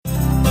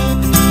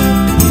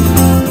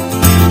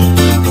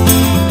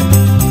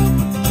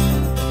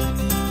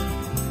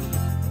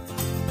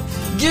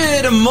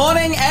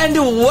morning and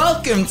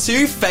welcome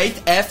to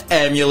Faith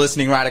FM. You're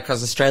listening right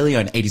across Australia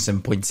on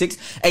 87.6,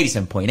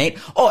 87.8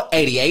 or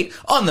 88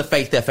 on the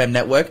Faith FM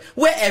network,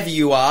 wherever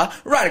you are,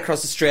 right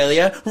across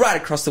Australia, right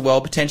across the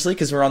world potentially,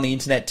 because we're on the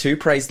internet too,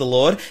 praise the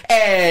Lord.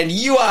 And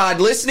you are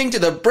listening to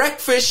The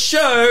Breakfast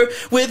Show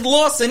with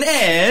Lawson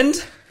and...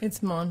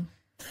 It's Mon.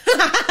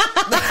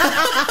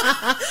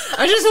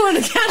 I just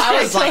wanted to catch it.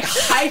 I was like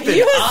hyping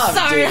you were up,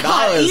 so dude.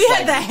 hyped. You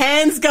had the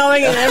hands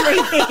going and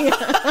everything.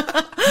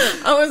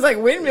 I was like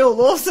Windmill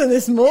Lawson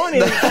this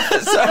morning.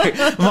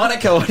 So,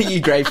 Monica, what are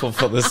you grateful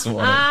for this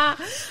morning? I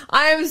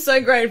am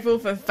so grateful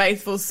for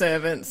faithful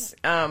servants.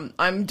 I'm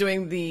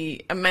managing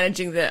the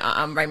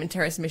Raymond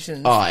Terrace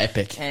missions. Oh,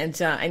 epic. And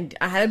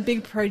I had a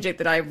big project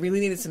that I really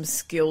needed some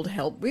skilled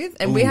help with.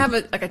 And we have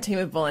a team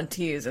of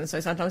volunteers. And so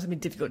sometimes it can be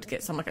difficult to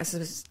get some a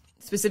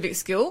specific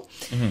skill.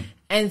 Mm-hmm.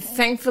 And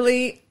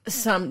thankfully,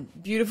 some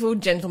beautiful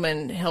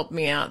gentlemen helped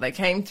me out. They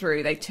came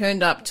through. They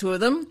turned up, 2 of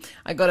them.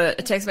 I got a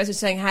text message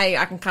saying, hey,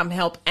 I can come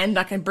help and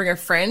I can bring a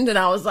friend. And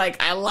I was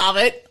like, I love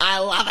it. I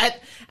love it.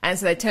 And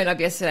so they turned up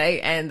yesterday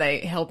and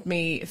they helped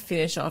me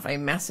finish off a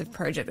massive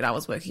project that I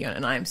was working on.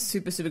 And I am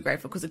super, super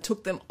grateful because it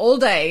took them all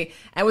day.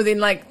 And within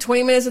like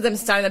 20 minutes of them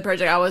starting the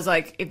project, I was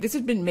like, if this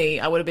had been me,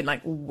 I would have been like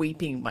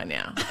weeping by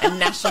now and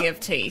gnashing of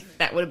teeth.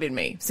 That would have been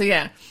me. So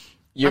yeah.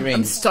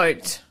 I'm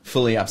stoked.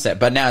 Fully upset.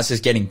 But now it's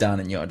just getting done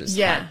and you're just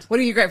hyped. What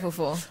are you grateful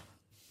for?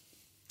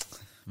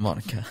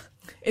 Monica.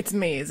 It's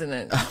me, isn't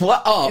it?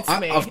 What? Oh, it's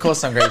me. Of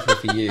course I'm grateful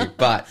for you,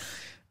 but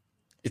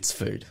it's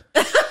food.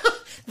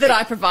 That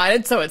I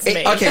provided, so it's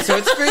me. Okay, so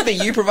it's food that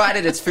you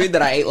provided. It's food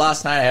that I ate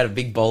last night. I had a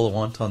big bowl of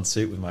wonton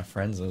soup with my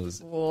friends. It was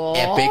epic.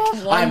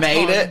 Wonton. I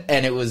made it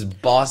and it was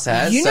boss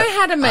ass. You know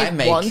how to make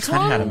wonton? I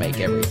know how to make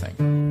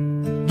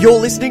everything. You're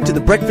listening to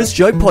the Breakfast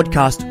Show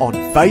podcast on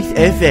Faith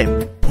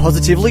FM.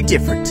 Positively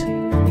different.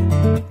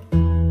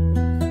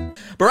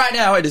 But right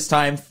now it is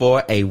time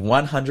for a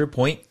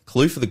 100-point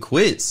clue for the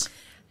quiz.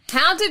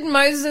 How did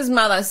Moses'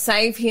 mother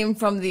save him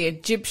from the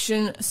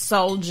Egyptian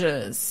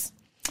soldiers?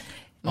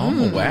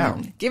 Oh, wow.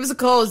 Give us a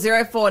call,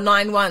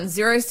 0491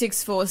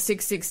 064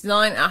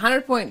 669. A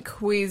 100-point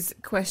quiz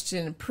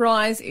question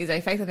prize is a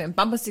Faith FM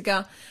bumper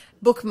sticker,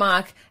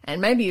 bookmark,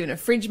 and maybe even a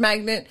fridge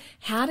magnet.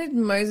 How did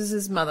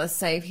Moses' mother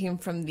save him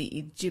from the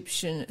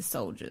Egyptian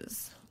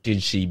soldiers?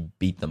 Did she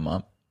beat them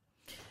up?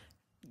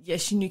 Yeah,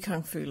 she knew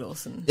Kung Fu,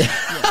 Lawson.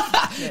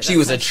 She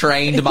was a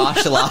trained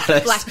martial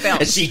artist. Black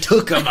belt. And she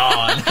took him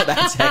on.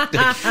 That's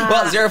hectic.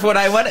 Well,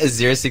 0491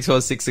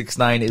 064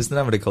 669 is the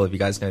number to call if you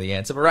guys know the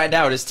answer. But right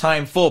now it is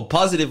time for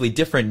Positively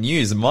Different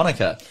News.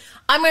 Monica.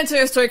 I'm going to tell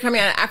you a story coming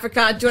out of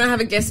Africa. Do you want to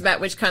have a guess about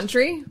which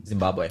country?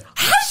 Zimbabwe.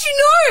 How did you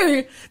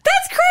know?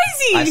 That's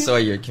crazy. I saw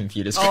your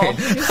computer screen.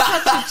 Oh, you're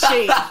such a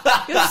cheat.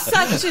 You're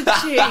such a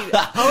cheat.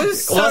 I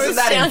was so Wasn't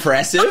that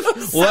impressive?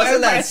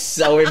 Wasn't that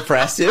so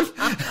impressive?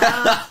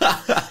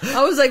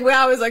 I was like,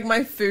 wow, it was like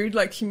my food,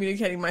 like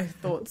communicating my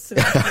thoughts. And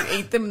I can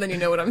eat them and then you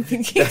know what I'm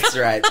thinking. That's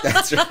right.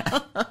 That's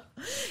right.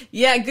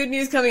 Yeah, good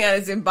news coming out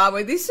of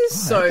Zimbabwe. This is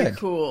so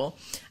cool.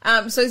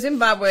 So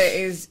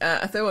Zimbabwe is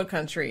a third world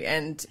country,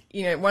 and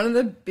you know one of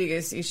the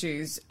biggest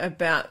issues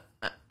about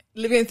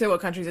living in third world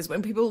countries is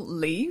when people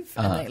leave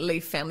and they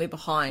leave family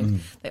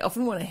behind. They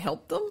often want to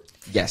help them.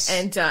 Yes,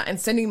 and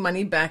sending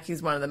money back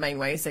is one of the main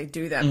ways they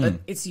do that. But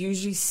it's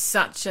usually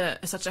such a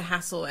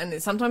hassle,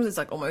 and sometimes it's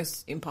like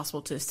almost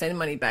impossible to send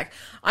money back.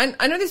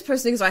 I know this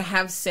person because I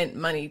have sent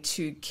money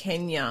to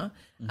Kenya.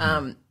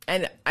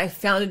 And I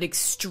found it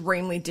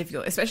extremely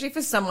difficult, especially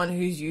for someone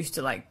who's used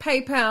to like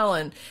PayPal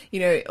and,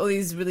 you know, all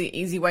these really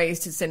easy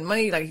ways to send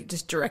money, like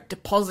just direct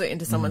deposit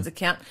into someone's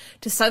account,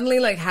 to suddenly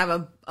like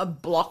have a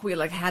block where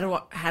like, how do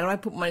I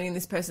put money in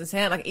this person's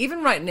hand? Like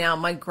even right now,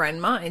 my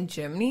grandma in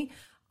Germany,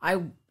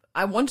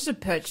 I wanted to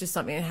purchase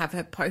something and have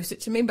her post it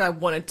to me, but I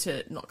wanted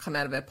to not come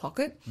out of her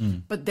pocket.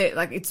 But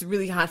like, it's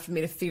really hard for me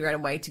to figure out a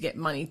way to get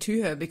money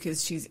to her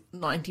because she's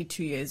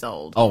 92 years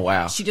old. Oh,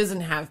 wow. She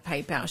doesn't have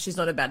PayPal. She's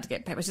not about to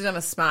get PayPal. She doesn't have a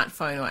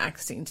smartphone or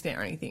access to internet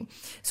or anything.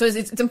 So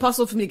it's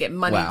impossible for me to get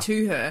money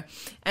to her.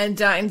 And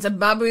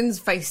Zimbabweans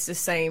face the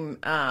same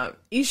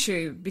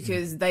issue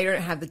because they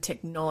don't have the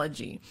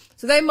technology.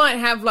 So they might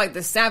have like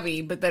the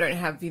savvy, but they don't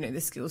have, you know,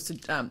 the skills to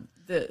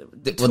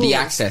the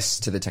access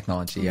to the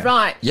technology, yeah.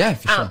 Right. Yeah,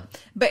 for sure.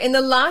 But in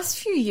the last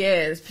few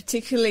years,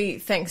 particularly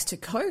thanks to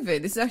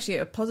COVID, this is actually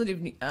a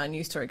positive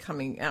news story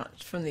coming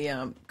out from the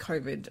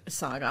COVID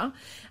saga.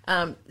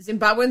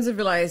 Zimbabweans have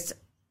realized,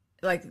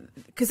 like,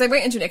 because they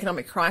went into an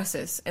economic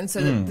crisis, and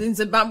so the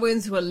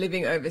Zimbabweans who are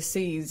living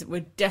overseas were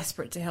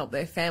desperate to help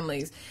their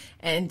families,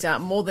 and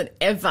more than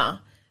ever.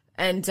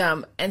 And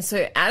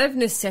so out of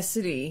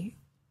necessity,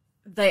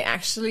 they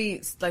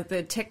actually, like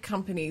the tech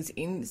companies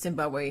in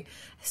Zimbabwe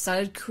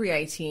started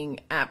creating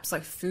apps,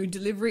 like food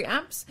delivery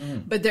apps,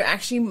 but they're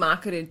actually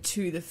marketed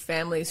to the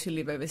families who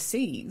live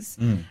overseas.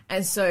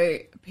 And so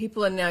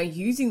people are now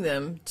using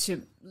them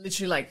to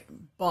literally like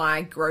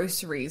buy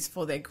groceries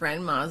for their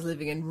grandmas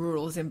living in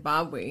rural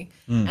Zimbabwe,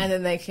 and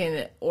then they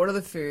can order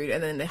the food,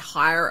 and then they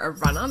hire a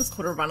runner. It's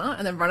called a runner,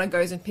 and the runner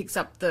goes and picks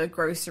up the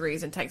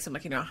groceries and takes them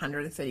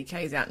 130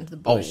 k's out into the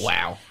bush. Oh,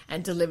 wow.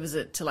 And delivers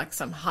it to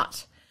some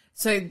hut.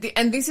 So,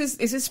 and this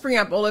is springing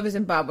up all over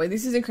Zimbabwe.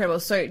 This is incredible.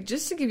 So,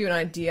 just to give you an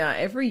idea,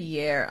 every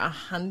year,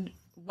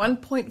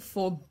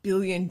 $1.4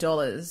 billion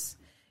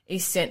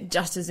is sent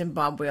just to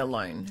Zimbabwe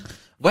alone.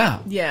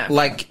 Wow. Yeah.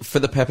 Like, for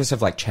the purpose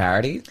of,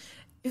 charity?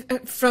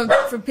 From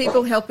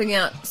people helping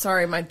out.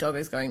 Sorry, my dog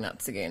is going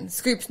nuts again.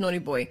 Scoops, naughty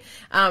boy.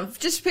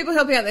 Just people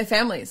helping out their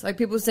families, like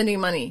people sending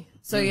money.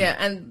 So yeah,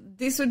 and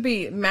this would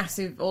be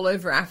massive all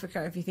over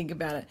Africa if you think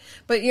about it.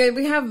 But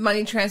we have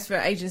money transfer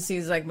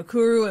agencies like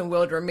Mukuru and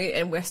World Remit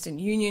and Western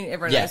Union.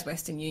 Everyone knows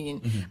Western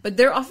Union, but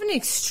they're often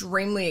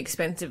extremely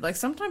expensive. Like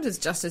sometimes it's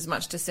just as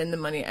much to send the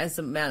money as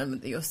the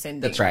amount that you're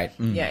sending. That's right.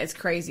 Yeah, it's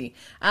crazy.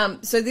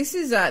 So this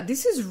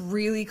is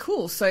really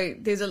cool. So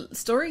there's a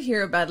story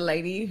here about a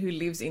lady who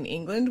lives in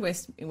England,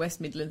 West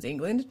Midlands,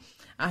 England.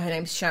 Her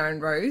name's Sharon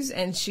Rose,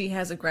 and she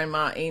has a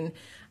grandma in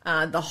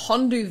the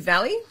Hondu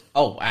Valley.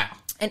 Oh, wow.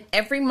 And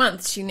every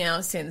month she now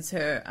sends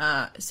her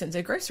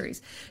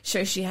groceries.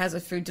 So she has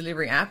a food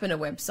delivery app and a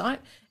website,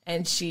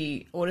 and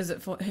she orders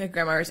it for her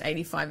grandma is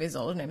 85 years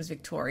old. Her name is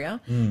Victoria,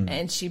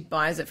 and she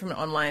buys it from an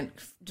online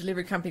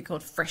delivery company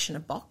called Fresh in a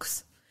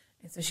Box.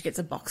 And so she gets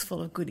a box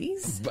full of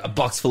goodies. A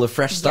box full of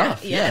fresh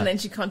stuff. Yeah, and then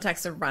she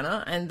contacts a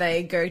runner, and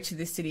they go to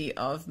the city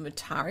of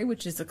Mutare,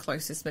 which is the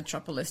closest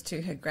metropolis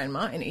to her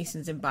grandma in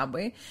eastern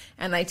Zimbabwe,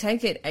 and they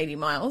take it 80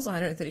 miles,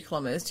 130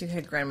 kilometres, to her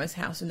grandma's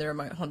house in the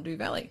remote Hondu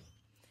Valley.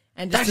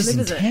 And just that is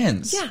delivers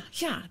intense. it.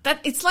 Yeah.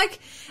 It's like,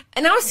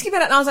 and I was thinking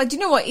about it, and I was like, do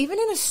you know what? Even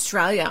in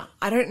Australia,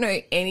 I don't know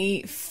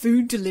any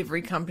food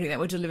delivery company that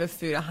would deliver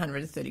food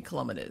 130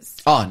 kilometres.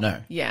 Oh, no.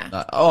 Yeah.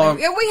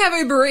 We have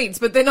Uber Eats,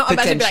 but they're not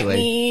about to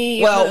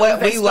be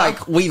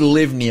like, we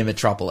live near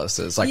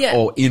metropolises,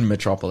 or in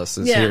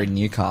metropolises here in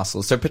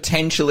Newcastle. So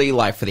potentially,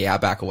 for the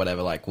Outback or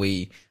whatever,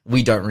 we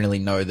don't really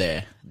know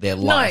their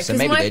life. So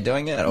maybe they're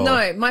doing it. Or...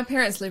 No, my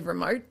parents live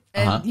remote,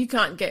 and you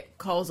can't get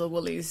Coles or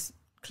Woolies.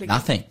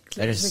 Nothing.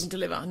 They just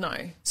deliver. No.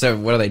 So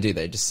what do?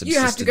 They just subsist.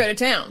 You have to go to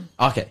town.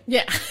 Okay.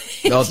 Yeah.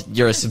 Well,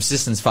 you're a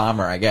subsistence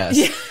farmer, I guess.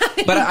 Yeah.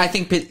 But I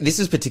think this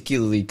is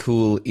particularly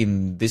cool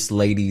in this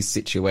lady's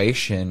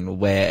situation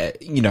where,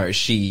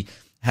 she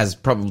has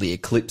probably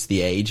eclipsed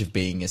the age of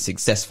being a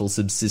successful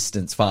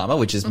subsistence farmer,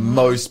 which is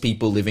most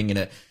people living in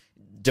a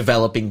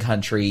developing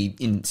country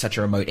in such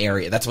a remote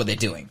area. That's what they're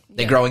doing.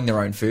 They're growing their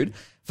own food.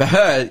 For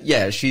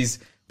her, she's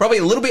probably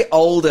a little bit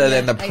older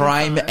than the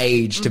prime 85.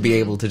 Age to be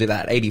able to do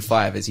that,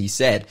 85, as he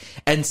said.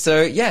 And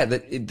so,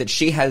 that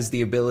she has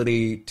the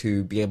ability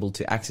to be able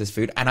to access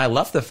food. And I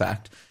love the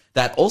fact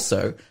that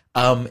also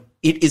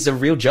it is a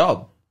real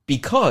job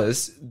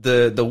because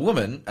the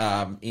woman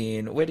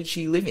where did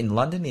she live? In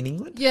London, in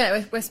England?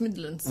 Yeah, West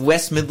Midlands.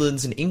 West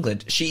Midlands in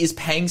England. She is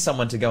paying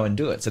someone to go and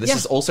do it. So this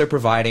is also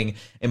providing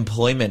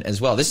employment as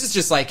well. This is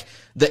just like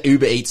the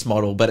Uber Eats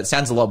model, but it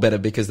sounds a lot better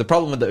because the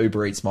problem with the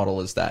Uber Eats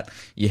model is that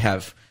you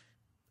have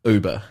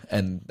Uber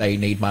and they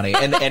need money.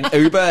 And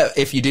Uber,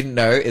 if you didn't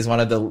know, is one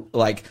of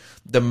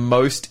the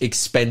most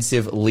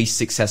expensive, least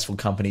successful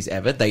companies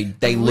ever.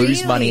 They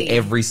lose money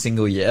every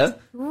single year.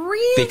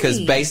 Really?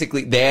 Because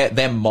basically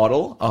their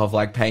model of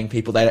paying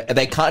people,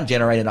 they can't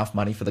generate enough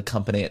money for the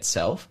company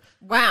itself.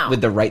 Wow.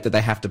 With the rate that they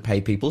have to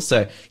pay people.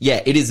 So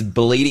it is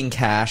bleeding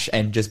cash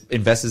and just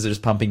investors are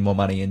just pumping more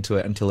money into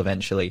it until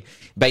eventually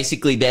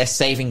basically their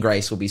saving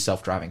grace will be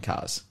self-driving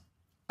cars.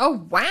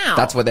 Oh, wow.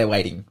 That's what they're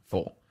waiting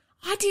for.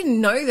 I didn't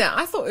know that.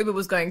 I thought Uber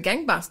was going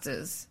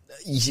gangbusters.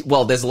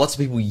 Well, there's lots of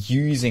people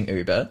using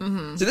Uber.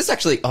 Mm-hmm. So this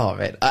actually,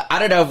 I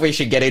don't know if we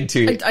should get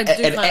into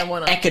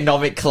an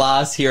economic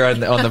class here on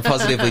the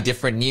Positively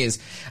Different News.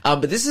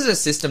 But this is a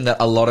system that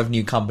a lot of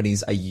new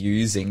companies are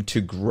using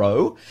to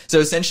grow. So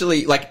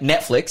essentially, like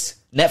Netflix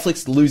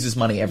loses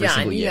money every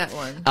single year. That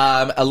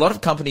one. A lot of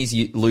companies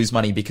lose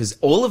money because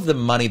all of the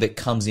money that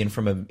comes in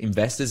from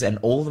investors and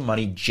all the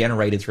money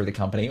generated through the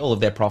company, all of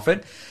their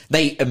profit,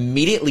 they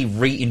immediately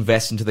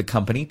reinvest into the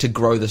company to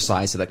grow the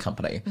size of the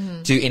company,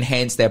 to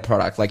enhance their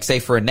product. Like say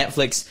for a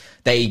Netflix,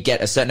 they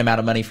get a certain amount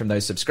of money from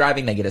those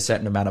subscribing. They get a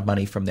certain amount of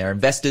money from their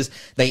investors.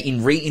 They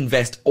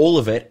reinvest all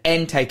of it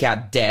and take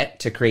out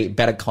debt to create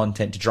better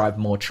content to drive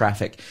more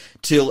traffic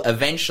till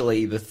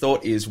eventually the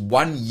thought is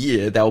 1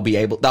 year they'll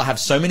have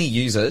so many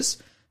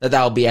users that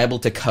they'll be able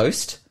to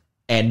coast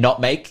and not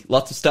make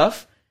lots of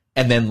stuff.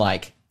 And then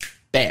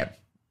bam,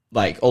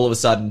 all of a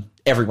sudden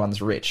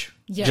everyone's rich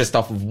just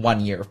off of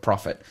 1 year of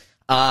profit.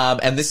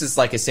 And this is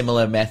a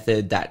similar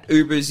method that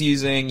Uber's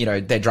using.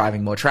 They're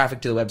driving more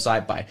traffic to the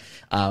website by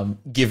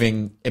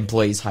giving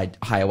employees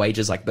higher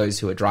wages, like those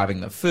who are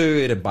driving the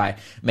food, and by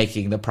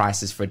making the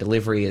prices for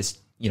delivery as,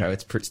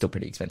 it's still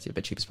pretty expensive,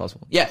 but cheap as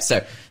possible. Yeah,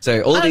 so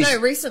all of these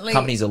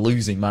companies are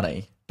losing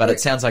money, but it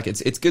sounds like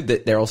it's good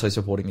that they're also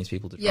supporting these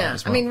people to drive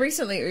as well. I mean,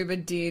 recently Uber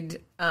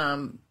did,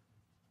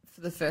 for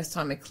for the first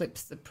time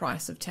eclipsed the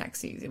price of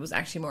taxis. It was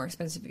actually more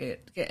expensive to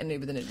get an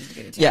Uber than it is to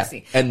get a taxi.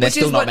 Yeah, and they're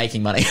still not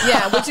making money.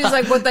 Yeah, which is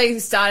like what they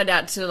started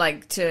out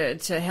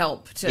to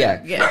help to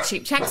get a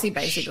cheap taxi,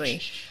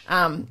 basically.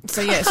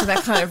 So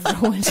that kind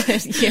of ruined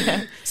it.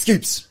 Yeah.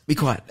 Scoops, be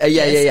quiet.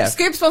 Yeah.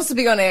 Scoops wants to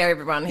be on air,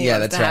 everyone. He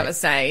wants to have a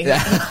say.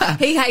 Yeah.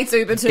 He hates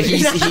Uber too. He's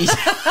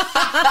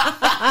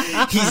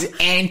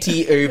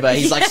anti-Uber.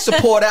 He's like,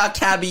 support our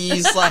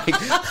cabbies, like,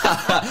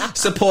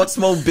 support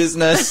small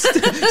business,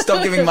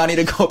 stop giving money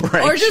to corporations.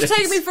 Or just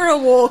take me for a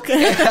walk.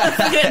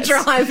 Forget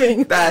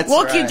driving.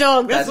 Walk your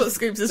dog. That's what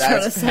Scoops is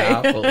trying to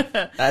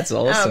say. That's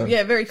awesome.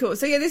 Yeah, very cool.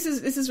 So yeah, this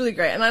is really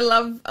great. And I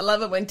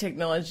love it when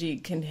technology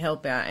can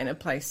help out in a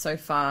place so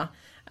far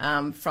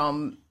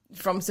from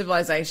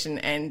civilization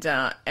and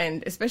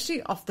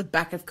especially off the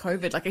back of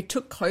COVID. Like, it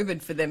took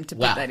COVID for them to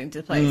put that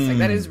into place. Like,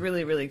 that is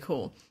really, really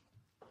cool.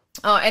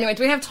 Oh, anyway,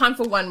 do we have time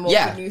for one more?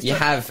 Yeah, you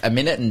have a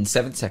minute and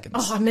 7 seconds.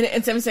 Oh, a minute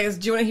and 7 seconds.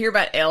 Do you want to hear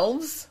about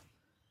elves?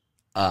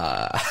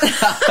 So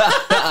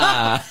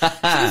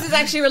this is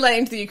actually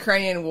relating to the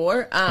Ukrainian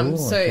war.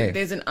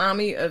 There's an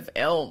army of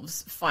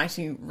elves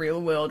fighting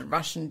real-world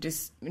Russian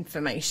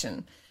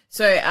disinformation.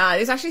 So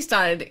this actually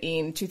started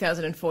in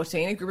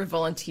 2014. A group of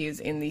volunteers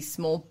in the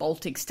small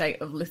Baltic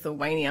state of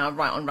Lithuania,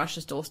 right on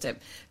Russia's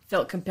doorstep,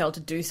 felt compelled to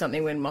do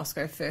something when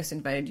Moscow first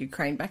invaded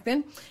Ukraine back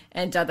then.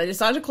 And they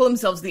decided to call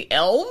themselves the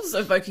Elves,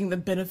 evoking the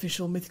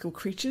beneficial mythical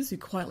creatures who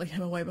quietly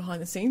hem away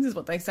behind the scenes, is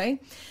what they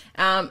say.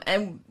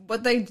 And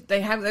what they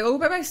all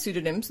go by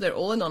pseudonyms, so they're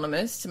all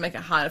anonymous to make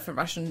it harder for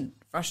Russian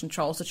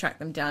trolls to track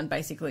them down,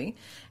 basically.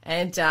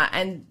 And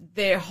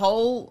their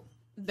whole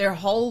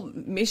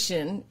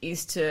mission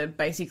is to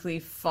basically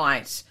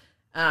fight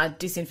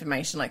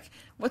disinformation. Like,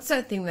 what's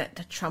that thing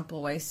that Trump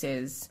always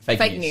says?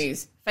 Fake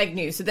news. Fake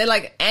news. So they're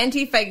like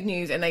anti-fake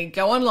news, and they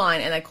go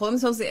online and they call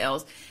themselves the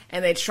Elves,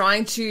 and they're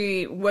trying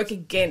to work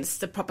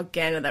against the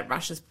propaganda that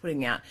Russia's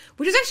putting out,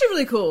 which is actually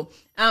really cool.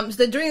 So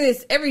they're doing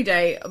this every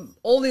day,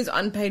 all these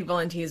unpaid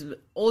volunteers with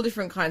all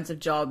different kinds of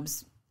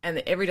jobs,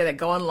 and every day they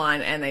go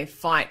online and they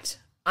fight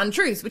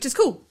untruths, which is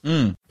cool.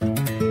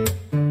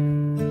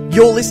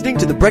 You're listening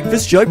to the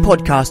Breakfast Show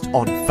podcast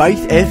on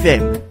Faith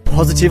FM.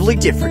 Positively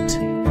different.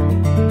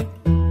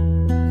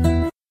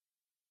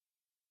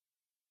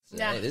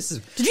 Yeah. Did you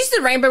see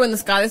the rainbow in the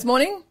sky this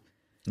morning?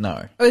 No.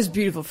 It was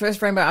beautiful.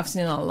 First rainbow I've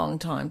seen in a long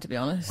time, to be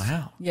honest.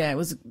 Wow. Yeah, it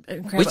was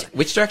incredible.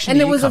 Which direction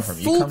did you come from?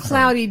 And it was a full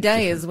cloudy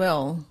day as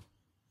well.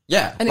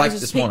 Yeah, and like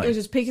this morning. It was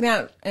just peeking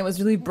out, and it was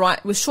really bright.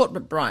 It was short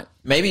but bright.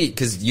 Maybe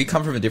because you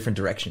come from a different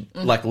direction,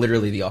 like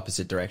literally the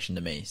opposite direction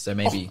to me. So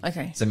maybe,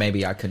 So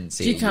maybe I couldn't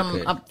see. Do you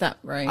come up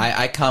that way?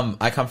 I come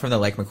from the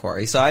Lake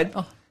Macquarie side,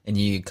 and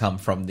you come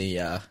from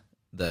the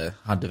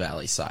Hunter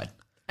Valley side.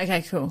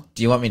 Okay, cool.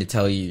 Do you want me to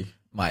tell you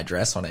my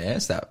address on air?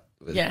 Is that?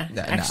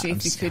 Actually,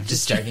 if you could. I'm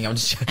just joking.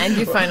 And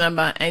your phone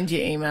number and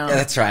your email. Yeah,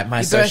 that's right.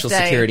 My social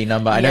security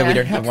number. I know we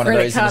don't have one of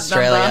those in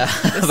Australia.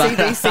 Number, the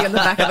CVC on the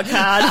back of the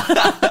card.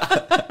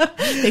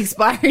 The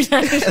expiry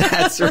date.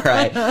 That's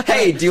right.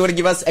 Hey, do you want to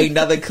give us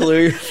another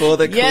clue for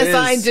the quiz? Yes,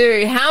 I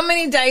do. How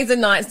many days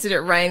and nights did it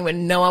rain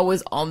when Noah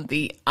was on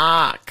the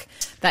ark?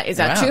 That is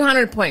our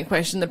 200-point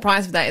question. The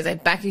prize for that is a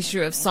back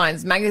issue of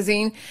Science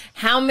magazine.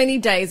 How many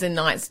days and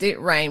nights did it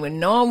rain when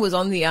Noah was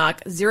on the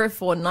ark?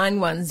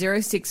 0491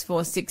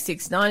 064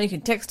 669. You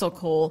can text or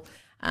call.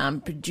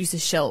 Producer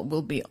Shell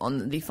will be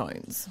on the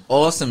phones.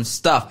 Awesome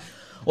stuff.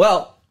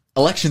 Well,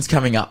 election's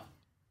coming up.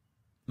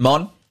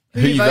 Mon,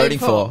 who are you voting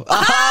for?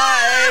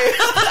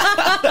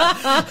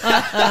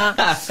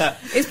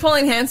 Is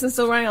Pauline Hanson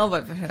still running? I'll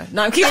vote for her.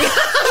 No, I'm kidding.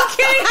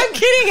 I'm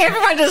kidding.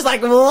 Everyone just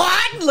like,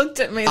 what? Looked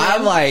at me.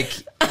 I'm like,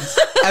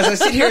 as I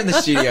sit here in the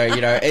studio,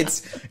 you know,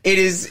 it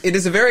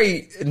is a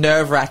very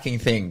nerve-wracking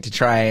thing to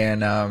try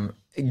and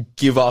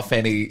give off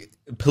any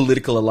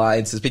political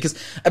alliances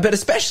but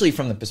especially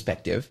from the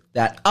perspective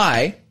that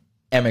I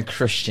am a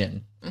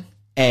Christian.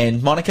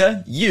 And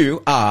Monica,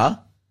 you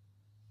are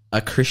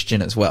a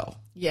Christian as well.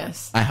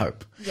 Yes. I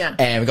hope. Yeah.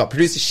 And we've got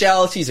producer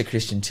Shell. She's a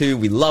Christian too.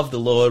 We love the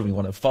Lord. We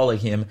want to follow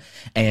him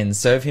and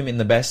serve him in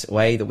the best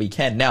way that we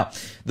can. Now,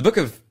 the book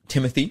of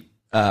Timothy,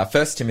 1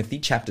 Timothy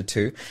chapter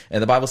 2,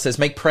 the Bible says,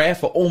 make prayer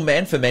for all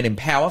men, for men in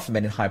power, for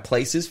men in high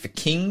places, for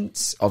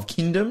kings of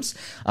kingdoms,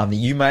 that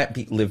you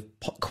might live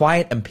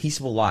quiet and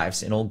peaceable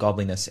lives in all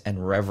godliness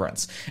and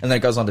reverence. And then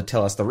it goes on to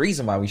tell us the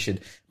reason why we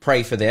should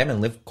pray for them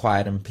and live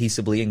quiet and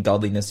peaceably in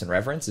godliness and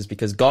reverence is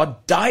because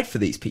God died for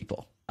these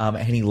people. And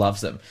he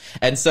loves them.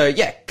 And so,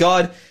 yeah,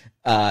 God,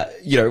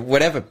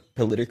 whatever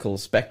political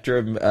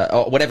spectrum,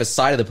 or whatever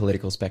side of the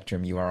political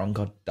spectrum you are on,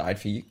 God died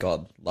for you.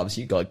 God loves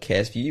you. God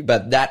cares for you.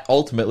 But that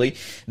ultimately,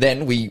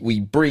 then we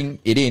bring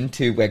it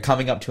into, we're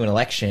coming up to an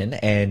election,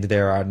 and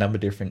there are a number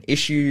of different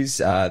issues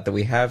that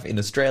we have in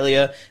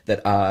Australia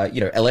that are,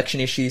 election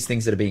issues,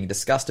 things that are being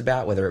discussed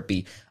about, whether it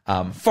be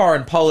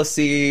foreign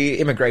policy,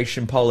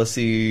 immigration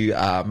policy.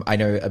 I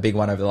know a big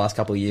one over the last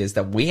couple of years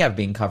that we have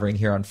been covering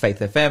here on Faith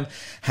FM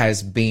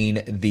has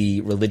been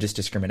the religious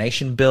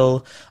discrimination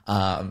bill,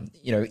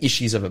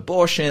 issues of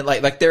abortion.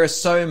 Like there are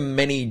so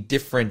many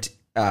different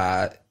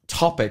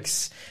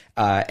topics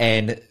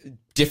and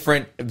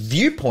different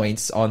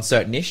viewpoints on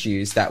certain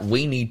issues that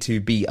we need to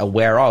be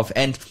aware of.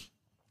 And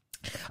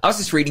I was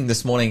just reading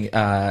this morning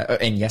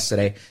and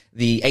yesterday,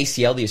 the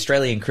ACL, the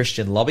Australian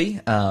Christian Lobby,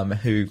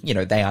 who,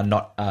 they are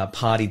not a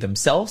party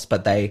themselves,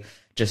 but they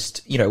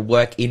just,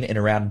 work in and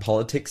around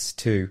politics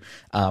to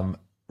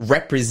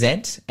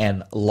represent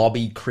and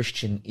lobby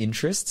Christian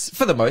interests.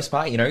 For the most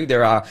part,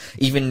 there are,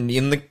 even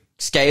in the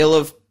scale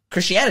of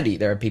Christianity,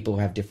 there are people who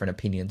have different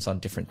opinions on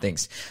different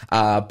things.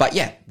 But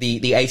yeah, the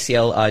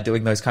ACL are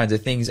doing those kinds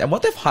of things. And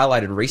what they've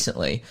highlighted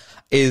recently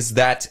is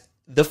that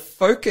the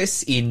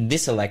focus in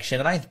this election,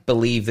 and I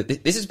believe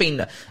that this has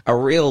been a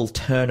real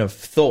turn of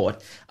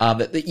thought,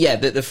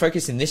 the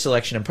focus in this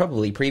election and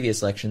probably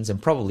previous elections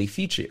and probably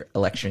future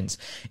elections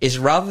is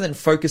rather than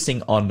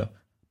focusing on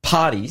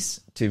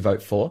parties to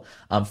vote for,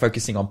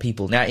 focusing on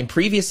people. Now, in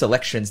previous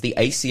elections, the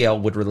ACL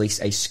would release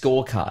a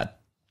scorecard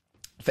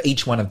for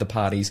each one of the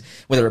parties,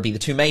 whether it be the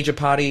two major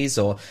parties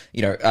or,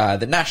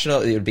 the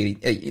national, it would be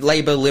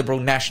Labour, Liberal,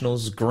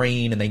 Nationals,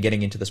 Green, and then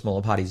getting into the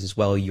smaller parties as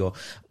well. Your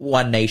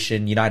One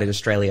Nation, United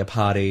Australia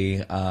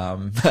Party,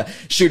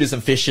 Shooters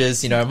and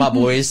Fishers, my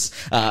boys.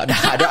 No,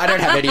 I don't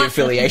have any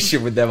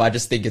affiliation with them. I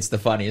just think it's the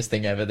funniest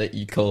thing ever that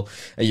you call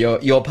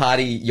your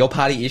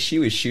party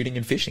issue is shooting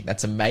and fishing.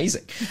 That's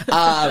amazing.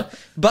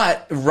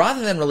 But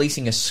rather than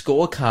releasing a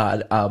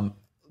scorecard,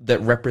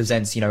 that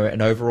represents,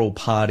 an overall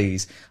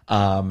party's,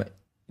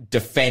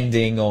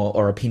 defending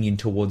or opinion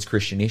towards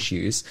Christian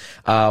issues,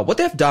 what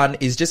they've done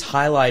is just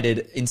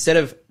highlighted, instead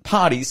of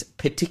parties,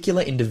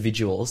 particular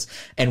individuals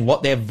and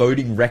what their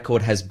voting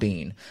record has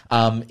been.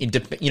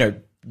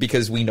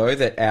 Because we know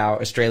that our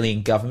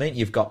Australian government,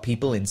 you've got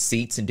people in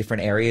seats in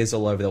different areas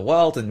all over the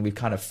world, and we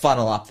kind of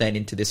funnel up then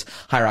into this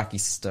hierarchy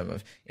system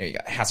of, you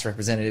got House of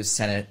Representatives,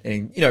 Senate,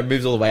 and,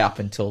 moves all the way up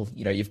until,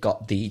 you've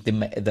got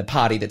the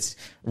party that's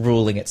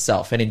ruling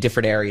itself. And in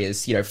different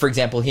areas, for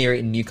example, here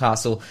in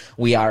Newcastle,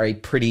 we are a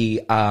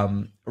pretty,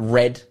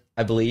 red,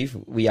 I believe.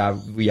 We are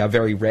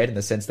very red in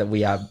the sense that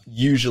we are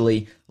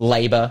usually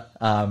Labor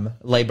run,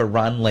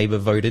 Labor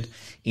voted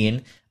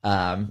in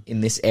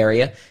this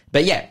area.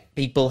 But yeah,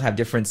 people have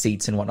different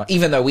seats and whatnot.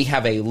 Even though we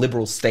have a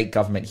Liberal state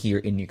government here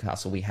in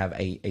Newcastle, we have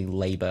a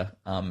Labor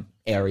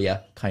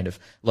area kind of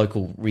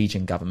local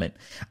region government.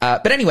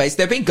 But anyways,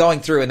 they've been going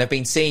through and they've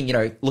been seeing,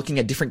 looking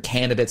at different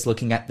candidates,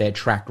 looking at their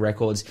track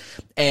records.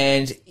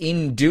 And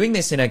in doing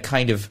this in a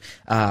kind of,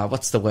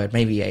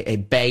 maybe a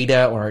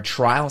beta or a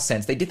trial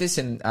sense, they did this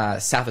in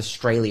South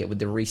Australia with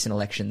the recent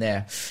election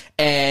there.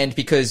 And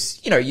because,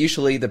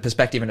 usually the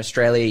perspective in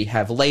Australia, you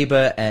have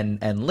Labor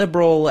and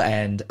Liberal,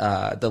 and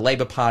the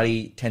Labor Party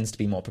tends to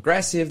be more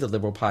progressive. The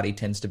Liberal Party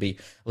tends to be a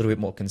little bit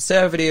more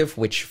conservative,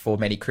 which for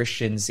many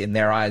Christians in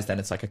their eyes, then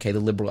it's like, okay, the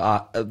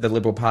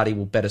Liberal Party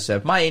will better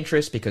serve my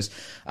interests because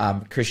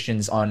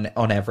Christians on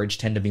average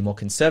tend to be more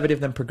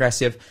conservative than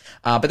progressive.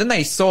 But then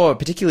they saw,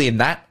 particularly in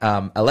that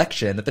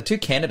election, that the two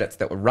candidates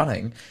that were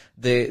running,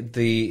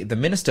 the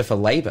Minister for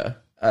Labor,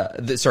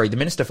 the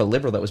Minister for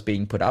Liberal that was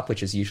being put up,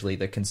 which is usually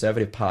the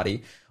Conservative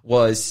Party,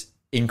 was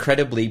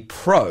incredibly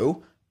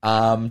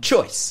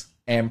pro-choice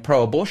and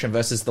pro-abortion,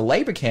 versus the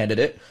Labor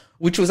candidate,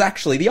 which was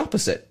actually the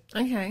opposite.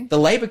 Okay. The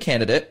Labor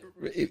candidate,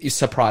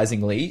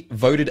 surprisingly,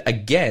 voted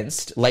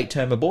against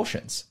late-term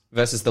abortions,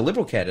 versus the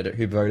Liberal candidate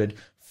who voted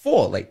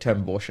for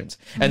late-term abortions.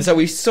 Mm-hmm. And so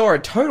we saw a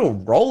total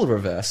role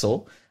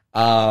reversal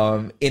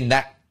in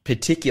that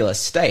particular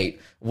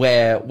state,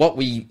 where what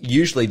we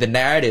usually, the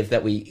narrative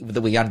that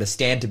we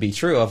understand to be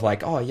true of,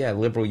 like, oh yeah,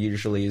 Liberal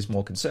usually is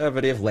more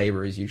conservative,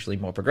 Labor is usually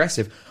more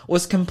progressive,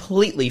 was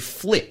completely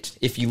flipped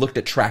if you looked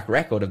at track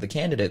record of the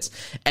candidates.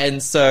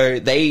 And so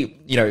they,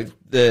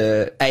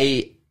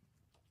 the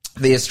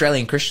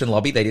Australian Christian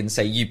Lobby, they didn't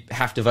say you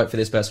have to vote for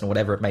this person or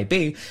whatever it may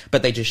be,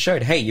 but they just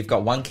showed, hey, you've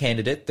got one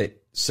candidate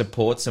that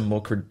supports a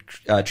more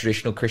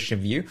traditional Christian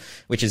view,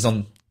 which is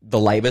on the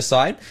Labor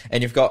side,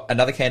 and you've got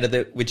another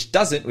candidate which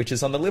doesn't, which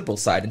is on the Liberal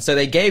side. And so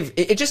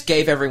it just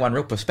gave everyone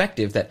real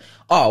perspective that,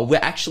 oh, we're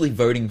actually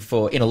voting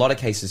for, in a lot of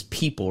cases,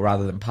 people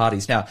rather than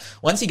parties. Now,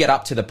 once you get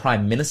up to the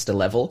Prime Minister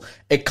level,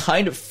 it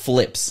kind of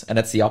flips, and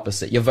it's the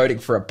opposite. You're voting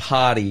for a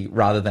party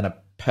rather than a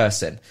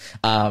person,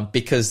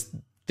 because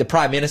the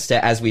Prime Minister,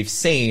 as we've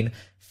seen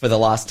for the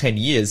last 10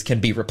 years, can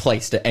be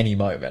replaced at any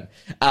moment.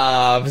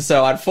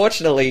 So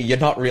unfortunately, you're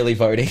not really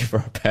voting for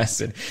a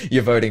person.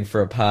 You're voting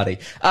for a party.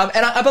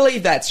 And I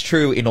believe that's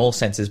true in all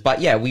senses. But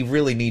yeah, we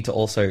really need to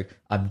also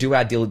do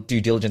our due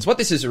diligence. What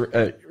this has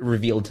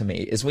revealed to me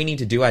is we need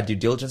to do our due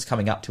diligence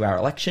coming up to our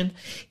election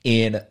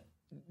in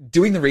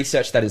doing the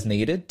research that is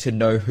needed to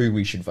know who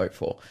we should vote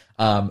for.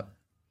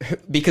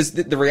 Because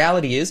the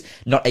reality is,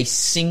 not a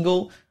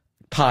single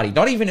party,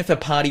 not even if a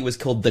party was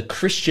called the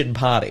Christian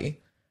Party,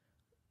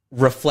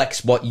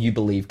 reflects what you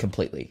believe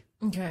completely.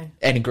 Okay.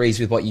 And agrees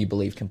with what you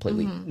believe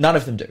completely. Mm-hmm. None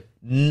of them do.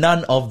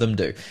 None of them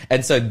do.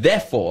 And so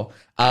therefore,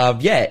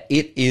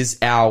 it is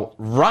our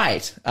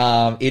right.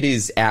 It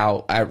is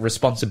our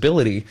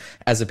responsibility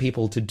as a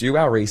people to do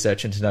our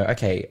research and to know,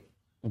 okay,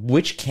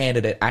 which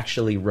candidate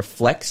actually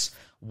reflects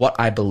what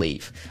I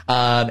believe.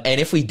 And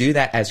if we do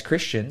that as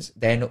Christians,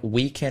 then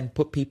we can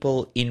put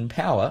people in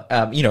power.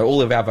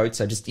 All of our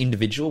votes are just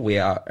individual. We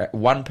are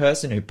one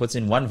person who puts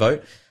in one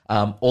vote.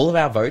 All of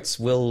our votes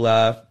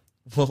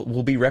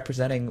will be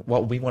representing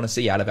what we want to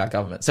see out of our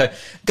government. So,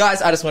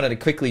 guys, I just wanted to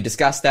quickly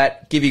discuss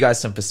that, give you guys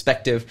some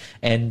perspective,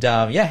 and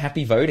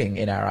happy voting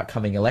in our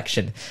upcoming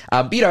election.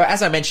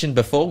 As I mentioned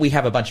before, we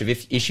have a bunch of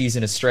issues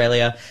in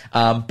Australia,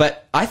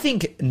 but I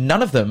think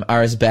none of them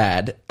are as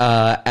bad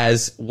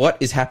as what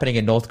is happening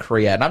in North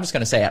Korea. And I'm just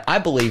going to say it. I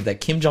believe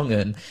that Kim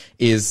Jong-un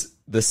is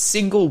the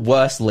single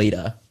worst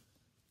leader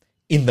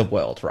in the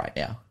world right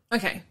now.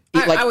 Okay.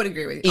 I would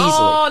agree with you. Easily.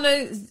 Oh,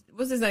 no.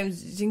 What's his name?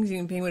 Xi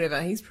Jinping,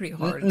 whatever. He's pretty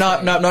horrid.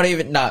 Not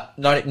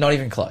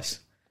even close.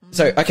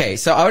 So, okay.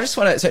 So I just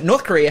want to, so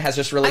North Korea has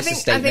just released a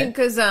statement. I think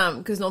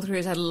because North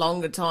Korea's had a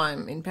longer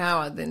time in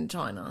power than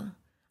China.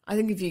 I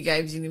think if you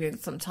gave Xi Jinping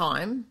some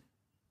time,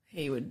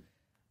 he would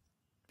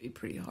be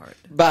pretty horrid.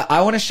 But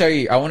I want to show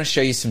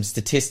you some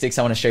statistics.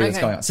 I want to show you what's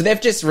going on. So they've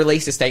just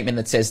released a statement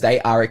that says they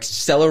are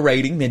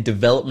accelerating the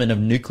development of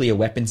nuclear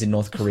weapons in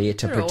North Korea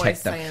to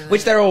protect them,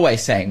 which they're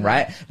always saying,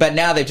 right? But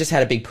now they've just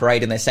had a big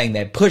parade and they're saying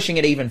they're pushing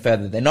it even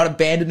further. They're not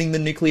abandoning the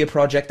nuclear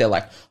project. They're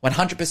like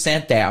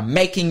 100% they are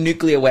making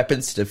nuclear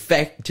weapons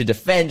to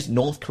defend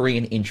North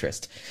Korean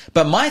interest.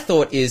 But my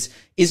thought is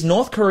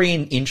North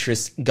Korean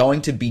interest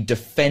going to be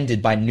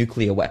defended by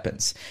nuclear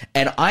weapons?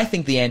 And I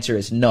think the answer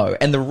is no.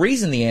 And the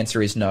reason the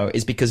answer is no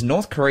is because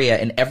North Korea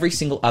in every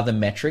single other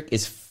metric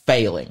is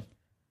failing.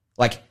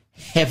 Like,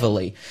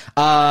 heavily.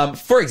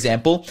 For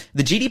example,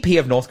 the GDP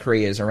of North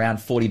Korea is around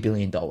 $40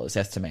 billion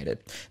estimated.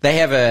 They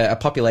have a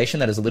population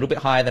that is a little bit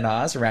higher than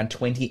ours, around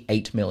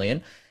 28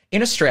 million.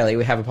 In Australia,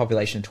 we have a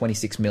population of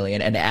 26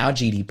 million, and our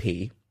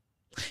GDP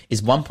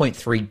is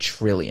 1.3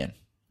 trillion.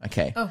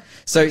 Okay. Oh.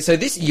 So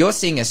this, you're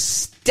seeing a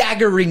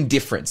staggering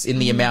difference in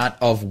the amount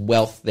of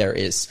wealth there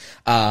is,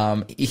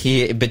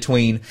 here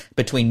between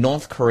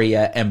North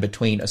Korea and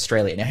between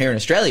Australia. Now, here in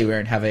Australia, we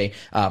don't have a,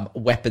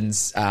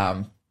 weapons,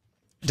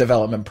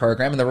 development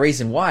program. And the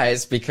reason why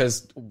is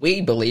because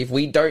we believe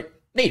we don't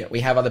need it. We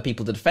have other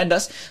people to defend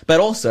us, but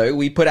also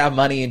we put our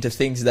money into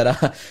things that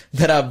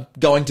are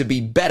going to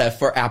be better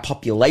for our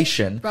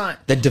population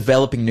than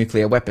developing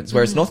nuclear weapons.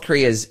 Whereas North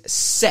Korea is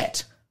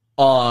set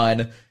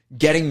on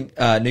getting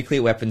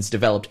nuclear weapons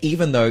developed,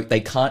 even though they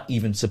can't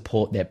even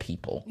support their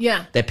people.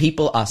 Yeah. Their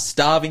people are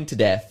starving to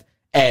death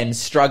and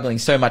struggling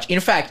so much. In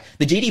fact,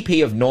 the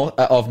GDP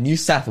of New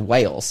South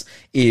Wales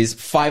is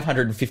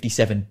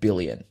 $557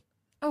 billion.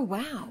 Oh,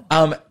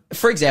 wow.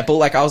 For example,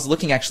 like I was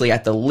looking actually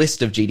at the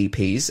list of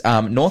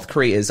GDPs. North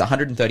Korea is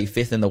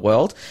 135th in the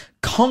world.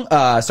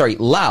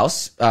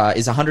 Laos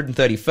is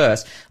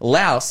 131st.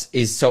 Laos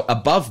is so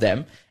above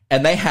them,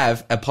 and they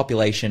have a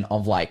population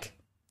of like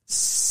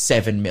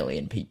 7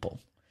 million people.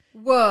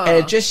 Whoa. And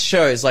it just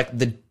shows like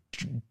the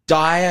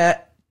dire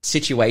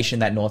situation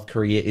that North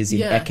Korea is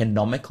in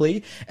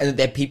economically, and that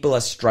their people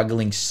are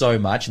struggling so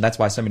much, and that's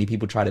why so many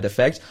people try to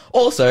defect.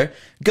 Also,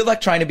 good luck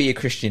trying to be a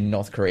Christian in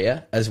North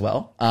Korea as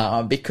well,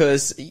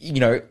 because,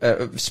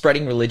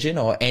 spreading religion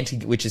or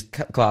which is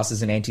classed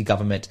as an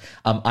anti-government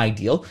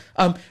ideal,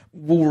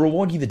 will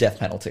reward you the death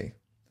penalty.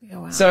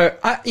 Oh, wow. So,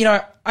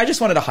 I just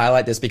wanted to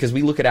highlight this because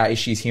we look at our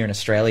issues here in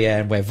Australia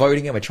and we're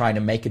voting and we're trying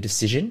to make a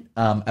decision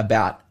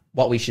about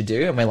what we should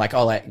do. And we're like,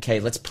 okay,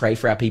 let's pray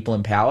for our people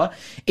in power.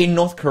 In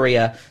North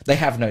Korea, they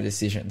have no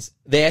decisions.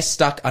 They're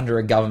stuck under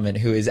a government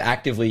who is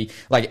actively,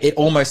 like, it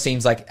almost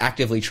seems like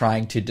actively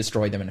trying to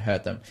destroy them and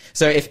hurt them.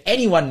 So if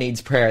anyone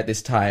needs prayer at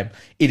this time,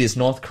 it is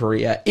North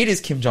Korea. It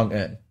is Kim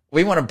Jong-un.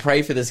 We want to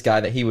pray for this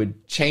guy that he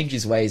would change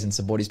his ways and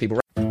support his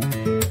people.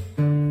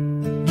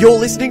 You're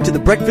listening to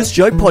the Breakfast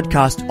Show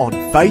podcast on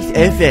Faith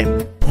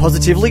FM.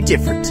 Positively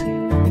different.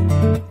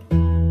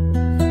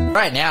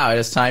 Right now, it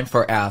is time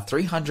for our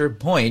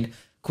 300-point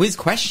quiz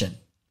question.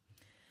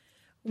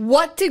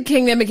 What did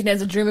King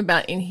Nebuchadnezzar dream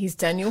about in his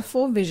Daniel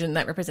 4 vision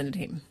that represented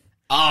him?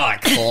 Oh,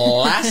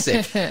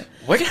 classic.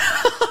 We're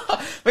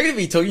going to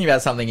be talking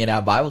about something in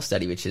our Bible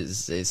study, which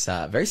is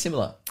very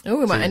similar. Oh,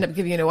 we might end up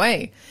giving it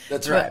away.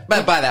 That's right.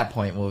 But by that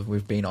point,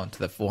 we've been on to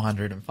the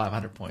 400 and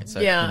 500 points.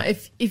 So, yeah,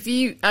 if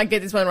you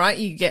get this one right,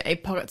 you get a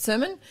pocket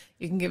sermon.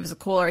 You can give us a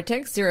call or a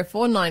text,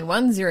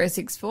 0491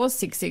 064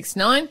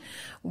 669.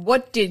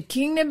 What did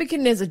King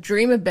Nebuchadnezzar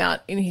dream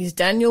about in his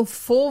Daniel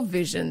 4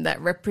 vision that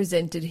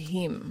represented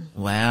him?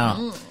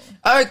 Wow.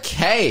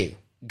 Okay,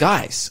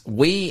 guys,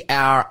 we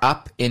are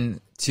up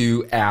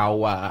into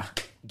our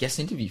guest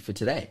interview for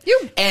today.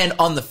 And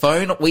on the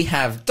phone, we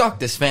have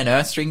Dr. Sven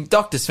Erstring.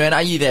 Dr. Sven,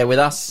 are you there with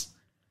us?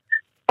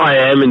 I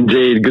am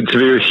indeed. Good to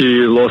be with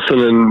you, Lawson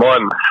and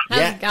Mon.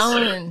 How's it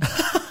going?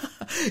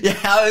 Yeah,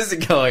 how is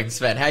it going,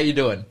 Sven? How are you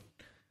doing?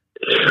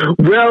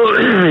 Well,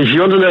 if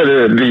you want to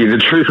know the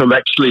truth, I'm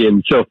actually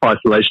in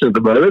self-isolation at the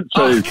moment.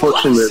 So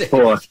fortunately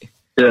Have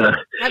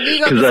you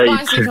got the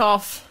spicy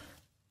cough?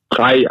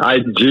 I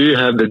do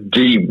have the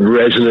deep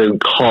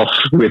resonant cough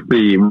with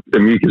the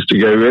mucus to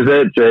go with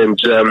it,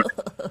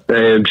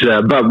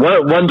 but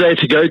one day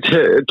to go,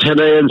 10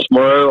 a.m.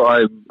 tomorrow.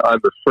 I'm a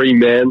free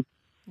man.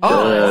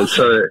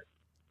 So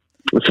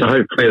So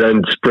hopefully they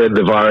don't spread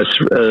the virus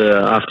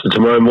after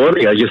tomorrow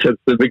morning. I guess that's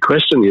the big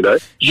question, you know.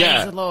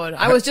 Praise the Lord.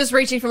 I was just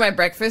reaching for my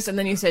breakfast, and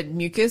then you said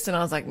mucus, and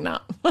I was like, no.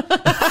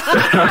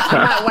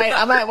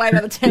 I might wait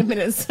another 10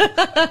 minutes. Let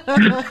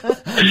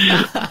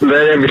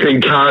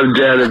everything calm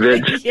down a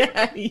bit.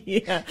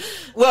 Yeah.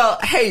 Well,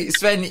 hey,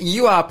 Sven,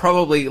 you are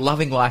probably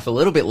loving life a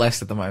little bit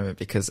less at the moment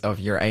because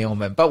of your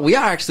ailment, but we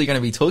are actually going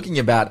to be talking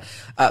about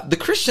the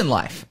Christian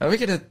life. We're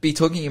going to be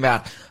talking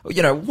about,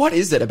 what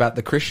is it about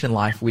the Christian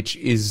life which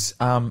is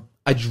a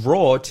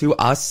draw to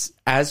us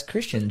as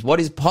Christians? What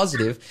is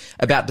positive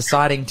about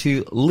deciding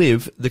to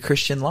live the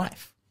Christian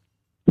life?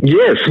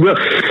 Yes, well,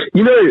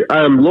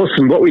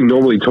 Lawson, what we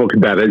normally talk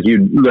about, as you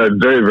know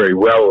very, very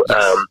well,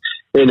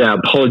 in our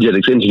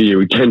apologetics interview,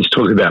 we tend to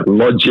talk about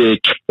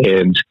logic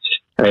and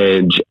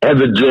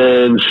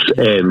evidence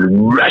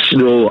and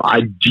rational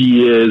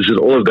ideas and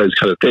all of those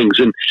kind of things.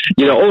 And,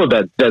 all of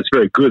that's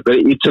very good, but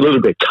it's a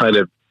little bit kind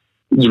of,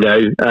 it's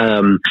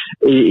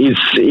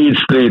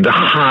the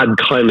hard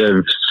kind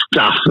of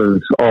stuff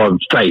of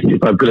faith,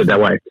 if I put it that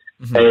way.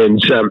 Mm-hmm.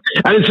 And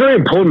it's very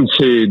important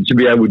to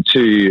be able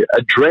to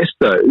address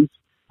those.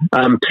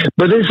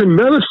 But there's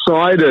another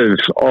side of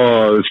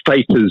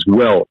faith as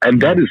well, and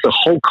that is the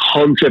whole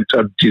concept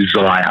of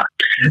desire.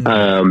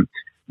 Mm-hmm.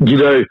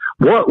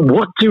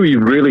 What do we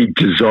really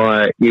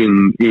desire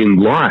in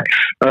life?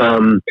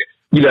 And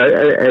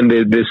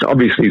there's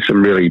obviously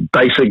some really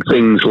basic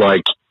things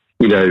like,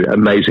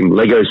 amazing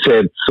Lego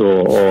sets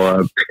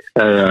or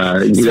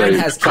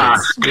fast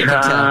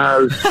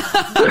cars.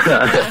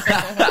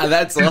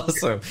 That's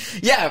awesome.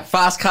 Yeah,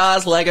 fast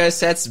cars, Lego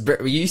sets.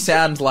 You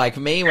sound like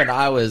me when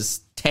I was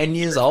 10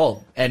 years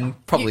old and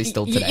probably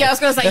still today. Yeah, I was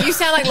going to say, you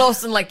sound like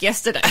Lawson like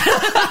yesterday.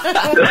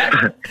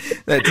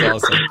 That's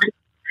awesome.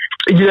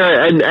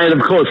 And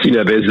of course,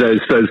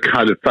 there's those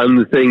kind of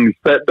fun things,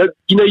 but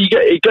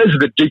it goes a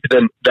bit deeper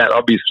than that,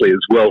 obviously, as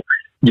well.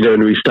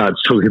 When we start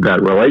talking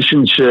about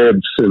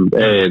relationships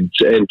and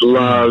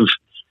love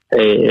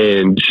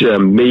and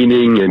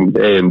meaning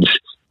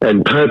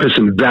and purpose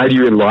and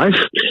value in life.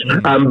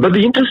 But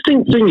the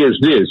interesting thing is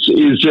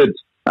that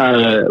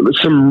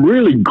some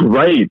really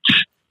great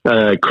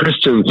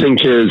Christian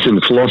thinkers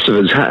and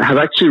philosophers have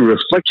actually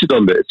reflected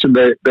on this, and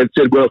they've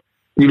said, well,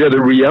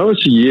 the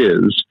reality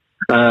is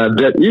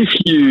that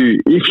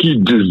if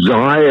you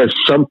desire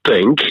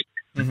something,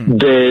 mm-hmm.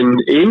 then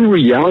in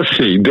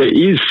reality there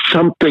is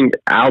something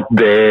out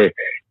there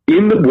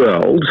in the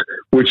world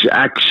which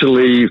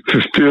actually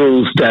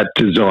fulfills that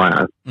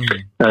desire.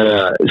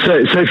 Mm-hmm.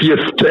 So if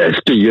you're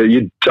thirsty,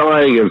 you're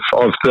dying of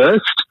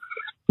thirst,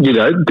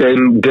 then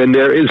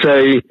there is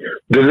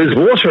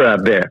water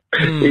out there.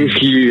 Mm.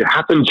 If you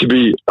happen to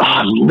be,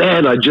 I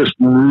just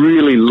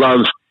really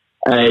love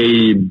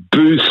a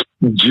Boost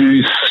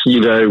juice,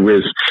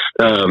 with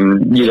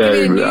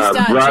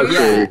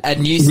raspberry. A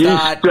New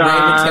Start.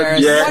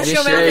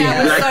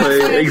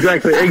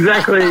 Exactly.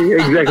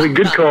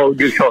 Good call.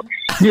 There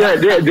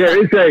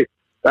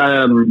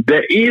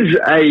is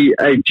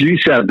a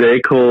juice out there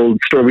called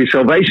Strawberry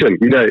Salvation.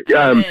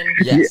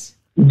 Yes.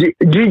 Do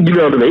you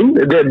know what I mean?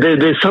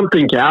 There's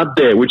something out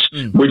there which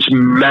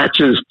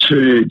matches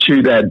to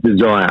that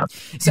desire.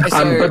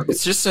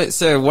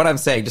 So what I'm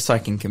saying, just so I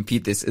can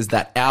compute this, is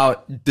that our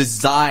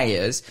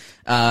desires,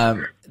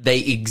 they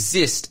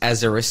exist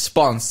as a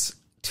response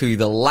to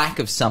the lack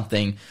of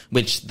something,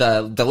 which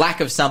the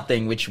lack of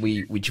something which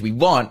we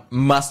want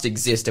must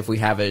exist if we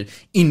have an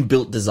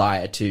inbuilt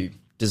desire to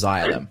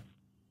desire them.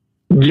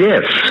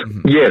 Yes,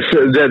 mm-hmm. Yes,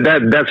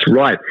 that's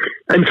right.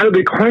 And so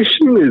the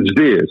question is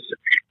this.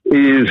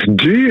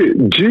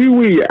 Do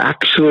we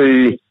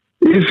actually,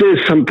 is there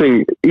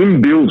something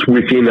inbuilt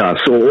within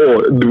us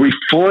or do we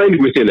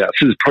find within us,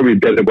 is probably a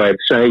better way of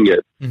saying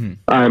it,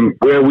 mm-hmm.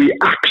 Where we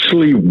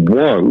actually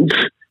want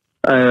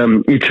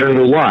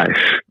eternal life?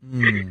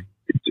 Mm.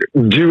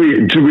 Do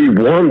we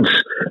want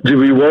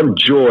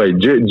joy?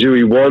 Do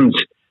we want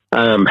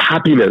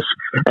happiness?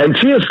 And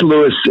C.S.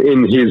 Lewis,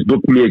 in his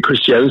book Mere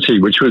Christianity,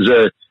 which was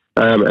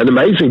an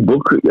amazing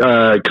book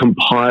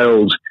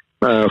compiled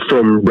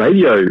from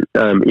radio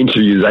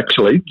interviews,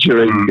 actually,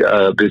 during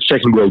the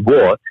Second World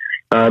War,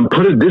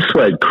 put it this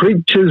way: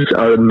 creatures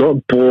are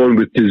not born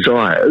with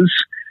desires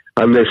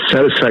unless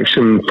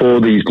satisfaction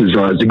for these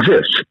desires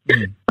exists.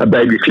 Mm. A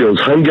baby feels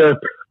hunger,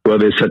 well,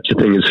 there's such a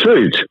thing as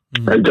food.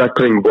 Mm. A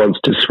duckling wants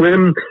to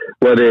swim,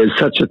 well, there's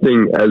such a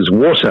thing as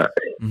water.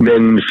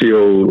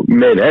 Mm.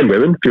 Men and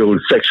women feel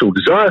sexual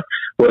desire,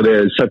 well,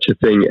 there's such a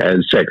thing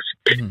as sex.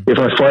 Mm. If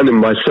I find in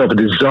myself a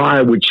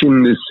desire which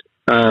in this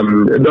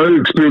no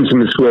experience in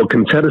this world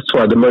can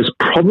satisfy, the most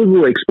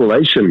probable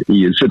explanation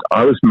is that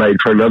I was made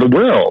for another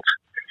world,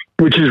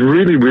 which is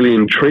really, really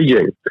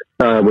intriguing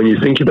when you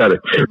think about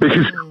it.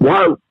 Because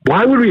why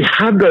would we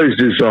have those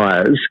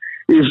desires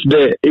if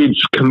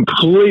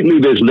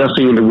there's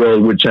nothing in the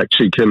world which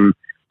actually can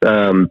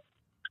fill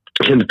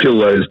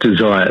those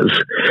desires?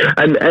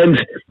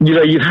 And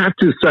you'd have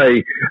to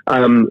say,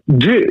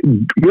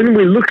 when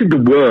we look at the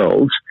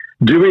world,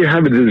 do we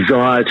have a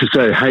desire to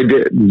say, hey,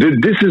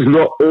 this is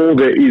not all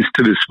there is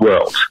to this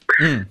world?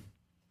 Mm.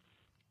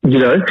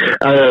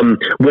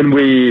 When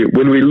we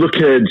look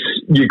at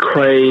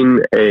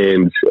Ukraine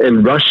and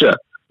Russia,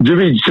 do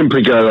we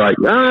simply go like,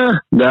 no,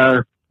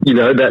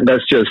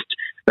 that's just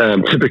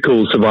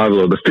typical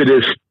survival of the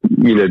fittest,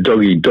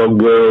 dog eat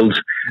dog world.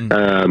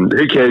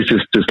 Who cares?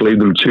 Just leave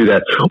them to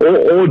that.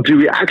 Or do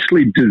we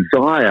actually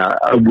desire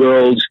a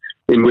world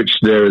in which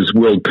there is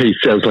world peace?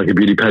 Sounds like a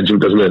beauty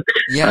pageant, doesn't it?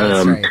 Yeah,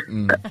 that's right.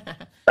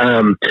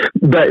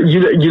 But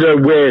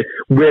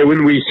where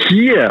when we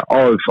hear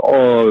of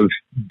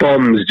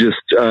bombs, just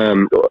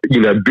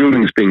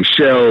buildings being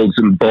shelled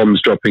and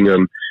bombs dropping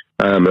on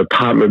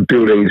apartment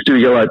buildings, do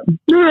we go like,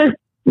 I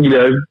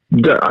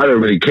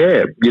don't really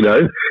care.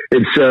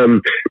 It's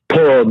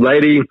poor old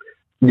lady,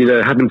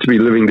 happened to be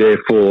living there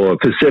for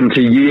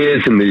 70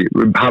 years, and the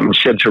apartment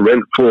she had to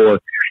rent for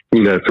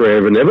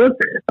forever and ever.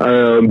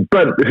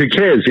 But who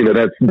cares?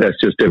 That's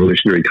just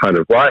evolutionary kind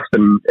of life,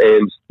 and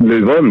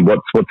move on.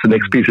 What's the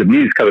next piece of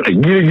news kind of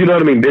thing? You know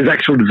what I mean? There's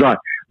actual desire.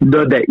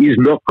 No, that is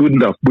not good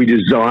enough. We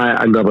desire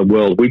another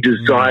world. We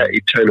desire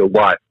eternal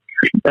life.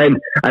 And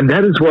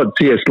that is what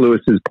C.S.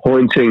 Lewis is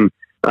pointing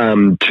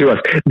to us.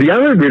 The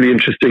other really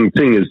interesting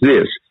thing is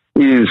that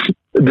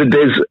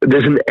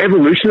there's an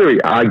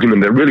evolutionary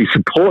argument that really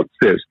supports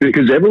this,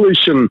 because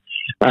evolution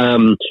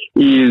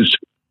is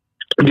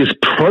this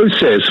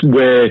process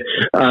where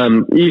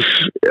if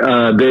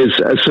there's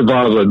a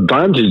survival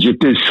advantage, if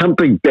there's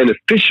something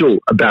beneficial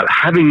about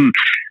having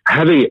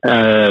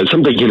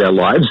something in our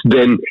lives,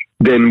 then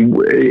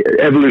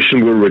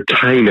evolution will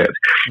retain it.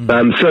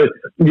 So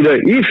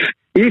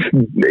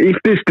if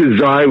this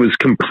desire was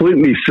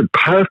completely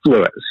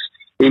superfluous,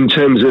 in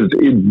terms of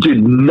it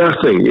did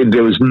nothing,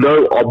 there was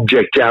no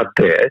object out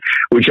there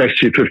which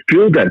actually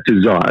fulfilled that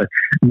desire,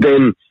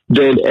 then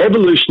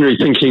evolutionary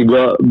thinking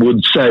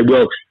would say,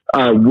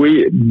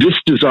 this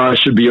desire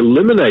should be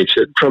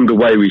eliminated from the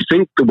way we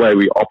think, the way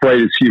we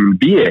operate as human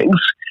beings,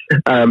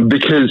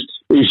 because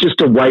it's just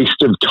a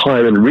waste of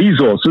time and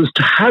resources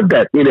to have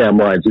that in our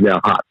minds, in our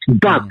hearts.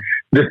 But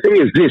the thing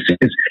is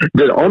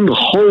that on the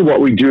whole,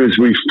 what we do is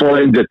we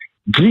find that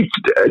deep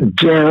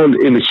down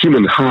in the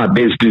human heart,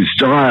 there's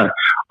desire.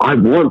 I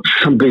want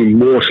something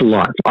more to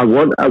life. I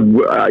want a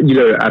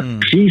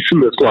peace in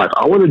this life.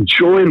 I want to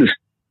join this.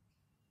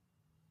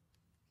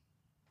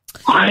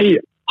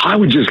 I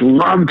would just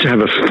love to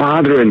have a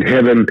Father in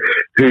heaven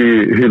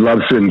who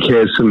loves and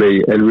cares for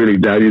me and really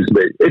values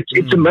me.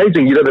 It's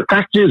amazing. The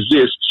fact is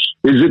that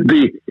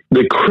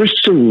the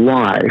Christian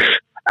life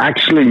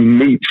actually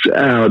meets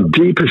our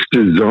deepest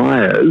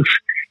desires.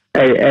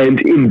 And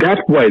in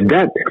that way,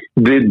 that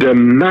the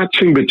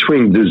matching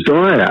between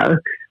desire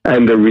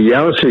and the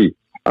reality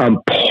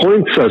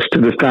points us to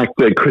the fact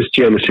that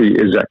Christianity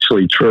is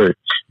actually true.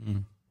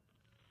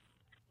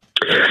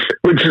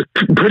 Which is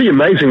pretty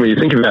amazing when you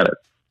think about it.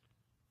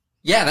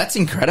 Yeah, that's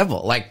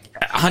incredible. Like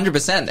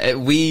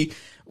 100%.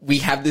 We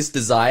have this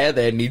desire.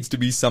 There needs to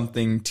be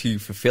something to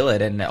fulfill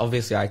it, and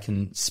obviously, I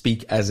can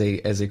speak as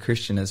a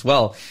Christian as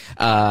well.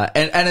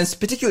 And it's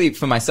particularly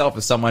for myself,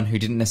 as someone who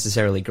didn't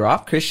necessarily grow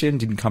up Christian,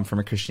 didn't come from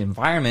a Christian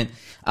environment.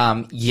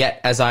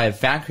 Yet, as I have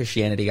found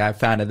Christianity, I've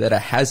found that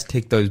it has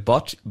ticked those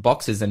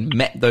boxes and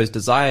met those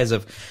desires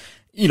of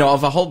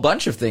a whole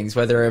bunch of things,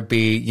 whether it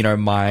be,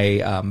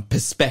 my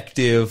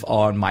perspective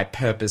on my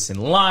purpose in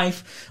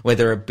life,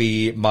 whether it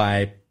be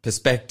my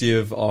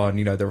perspective on,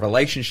 the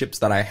relationships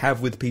that I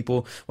have with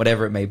people,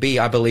 whatever it may be.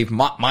 I believe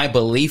my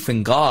belief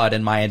in God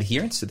and my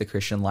adherence to the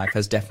Christian life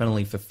has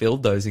definitely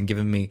fulfilled those and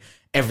given me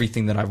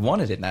everything that I've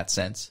wanted in that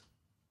sense.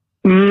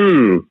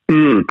 And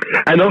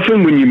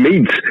often when you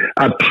meet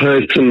a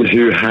person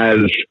who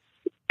has,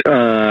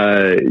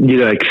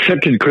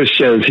 accepted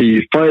Christianity,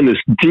 you find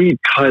this deep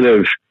kind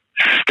of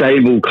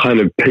stable kind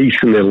of peace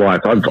in their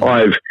life.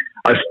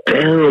 I've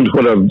found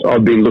what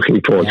I've been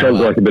looking for. It sounds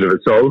like a bit of a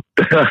song.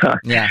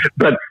 Yeah.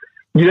 But,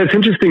 it's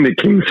interesting that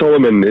King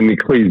Solomon in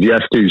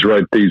Ecclesiastes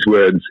wrote these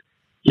words.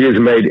 He has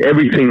made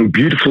everything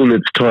beautiful in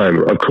its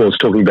time, of course,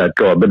 talking about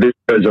God. But this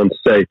goes on to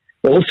say,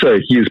 also,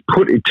 he has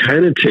put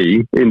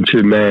eternity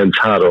into man's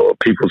heart or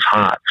people's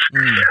hearts,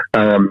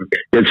 so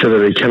that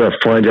they cannot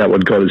find out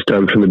what God has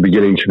done from the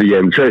beginning to the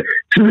end. So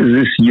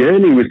there's this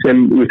yearning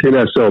within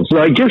ourselves. So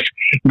I guess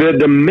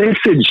the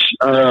message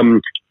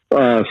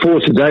for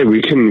today,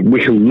 we can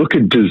look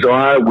at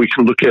desire. We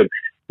can look at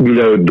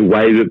the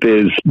way that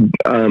there's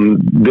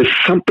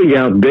something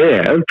out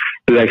there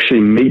that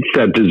actually meets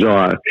that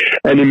desire.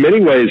 And in many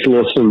ways,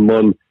 Lawson,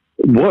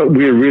 what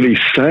we're really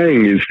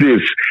saying is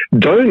this: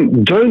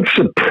 don't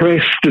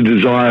suppress the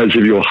desires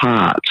of your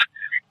heart.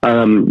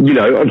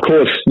 Of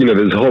course,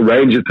 there's a whole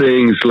range of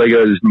things: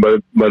 Legos,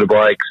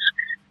 motorbikes,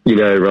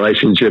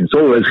 relationships,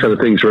 all those kind of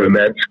things,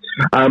 romance.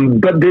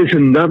 But there's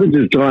another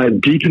desire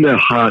deep in our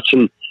hearts,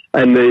 and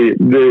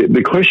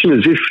the question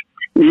is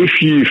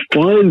if you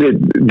find that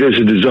there's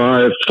a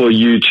desire for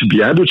you to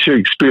be able to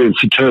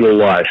experience eternal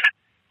life,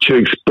 to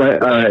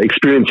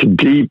experience a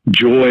deep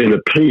joy and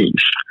a peace,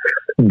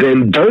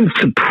 then don't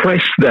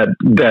suppress that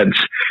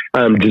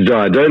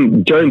desire.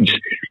 Don't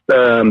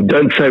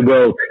say,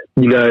 well,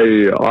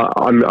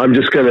 I'm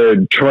just going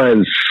to try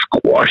and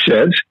squash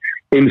it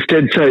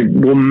instead say,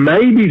 well,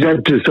 maybe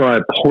that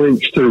desire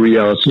points to the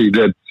reality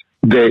that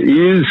there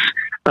is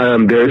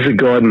a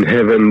God in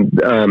heaven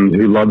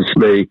who loves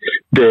me.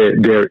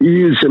 There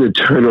is an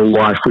eternal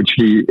life which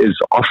He is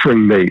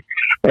offering me,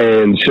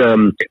 and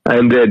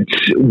that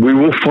we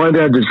will find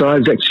our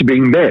desires actually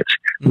being met,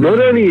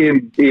 not only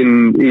in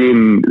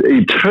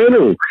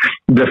eternal,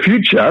 the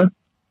future,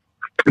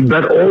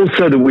 but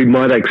also that we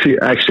might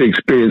actually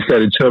experience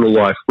that eternal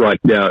life right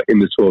now in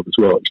this world as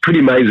well. It's pretty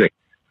amazing.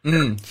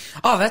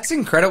 Oh, that's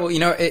incredible. You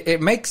know,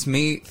 it makes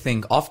me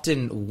think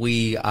often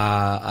we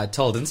are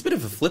told, and it's a bit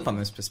of a flip on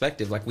this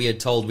perspective, like we are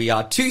told we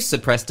are to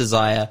suppress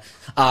desire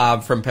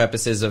from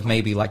purposes of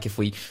maybe like if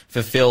we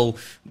fulfill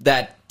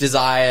that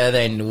desire,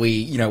 then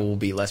we, will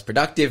be less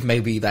productive.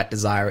 Maybe that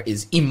desire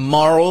is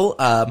immoral.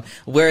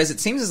 Whereas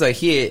it seems as though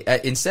here,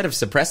 instead of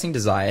suppressing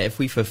desire, if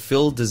we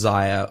fulfill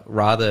desire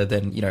rather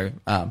than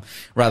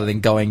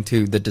going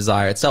to the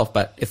desire itself,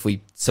 but if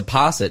we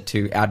surpass it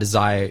to our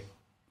desire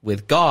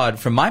with God,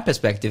 from my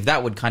perspective,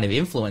 that would kind of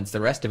influence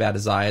the rest of our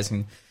desires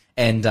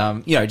and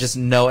just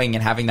knowing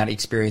and having that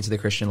experience of the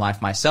Christian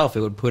life myself, it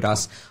would put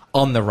us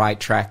on the right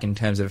track in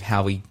terms of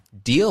how we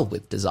deal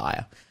with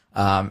desire,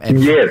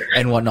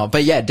 and whatnot.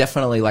 But yeah,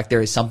 definitely, like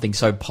there is something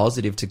so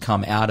positive to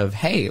come out of,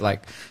 hey,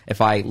 like if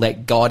I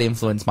let God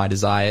influence my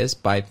desires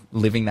by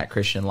living that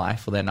Christian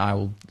life, well, then I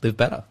will live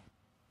better.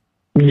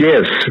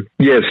 Yes,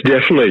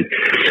 definitely.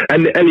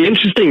 And the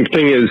interesting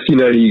thing is,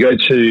 you go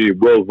to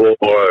World War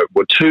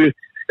II,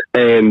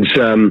 and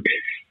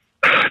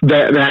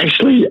they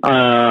actually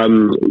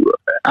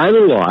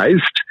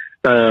analyzed.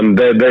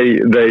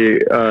 They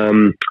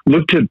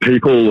looked at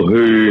people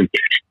who,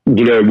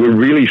 were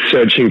really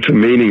searching for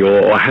meaning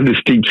or had this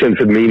deep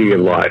sense of meaning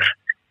in life,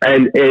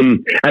 and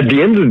at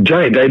the end of the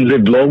day, they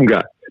lived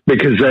longer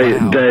because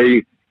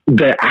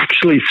they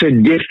actually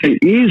said, yes, there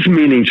is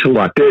meaning to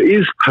life. There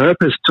is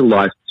purpose to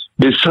life.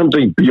 There's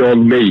something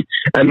beyond me.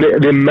 And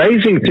the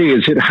amazing thing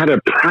is it had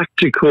a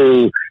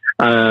practical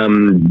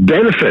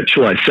benefit,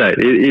 shall I say.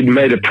 It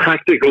made a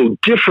practical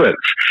difference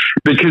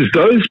because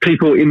those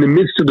people in the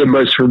midst of the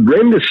most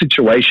horrendous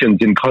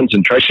situations in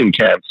concentration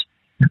camps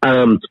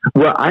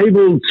were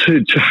able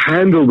to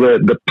handle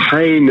the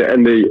pain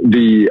and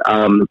the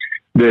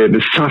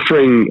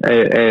suffering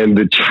and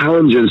the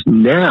challenges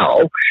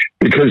now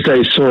because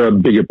they saw a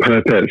bigger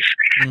purpose.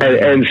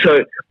 And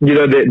so,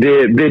 their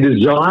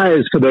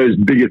desires for those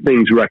bigger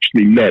things were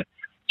actually met.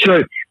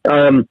 So,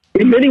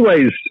 in many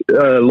ways,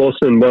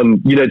 Lawson,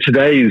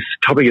 today's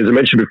topic, as I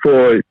mentioned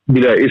before,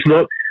 it's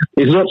not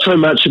so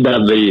much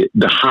about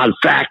the hard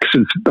facts,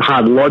 it's the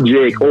hard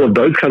logic, all of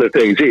those kind of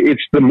things.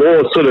 It's the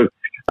more sort of,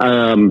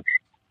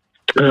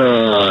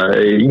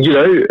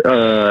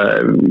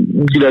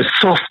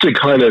 softer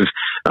kind of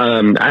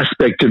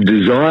aspect of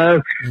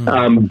desire.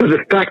 But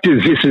the fact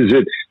is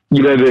that,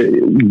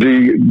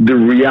 the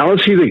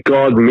reality that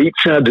God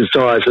meets our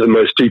desires at the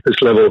most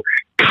deepest level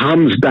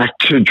comes back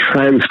to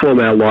transform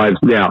our lives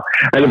now.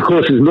 And of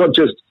course, it's not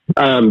just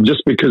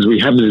because we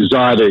have the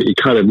desire that it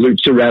kind of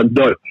loops around.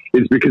 No,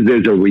 it's because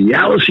there's a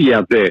reality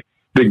out there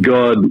that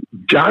God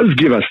does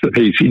give us the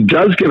peace. He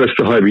does give us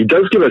the hope. He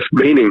does give us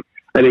meaning.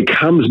 And it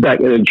comes back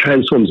and it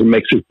transforms and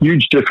makes a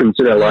huge difference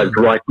in our lives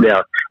right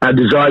now. Our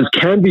desires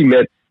can be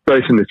met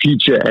both in the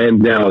future and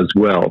now as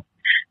well.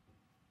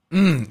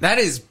 That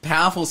is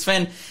powerful,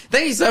 Sven.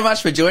 Thank you so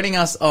much for joining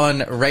us on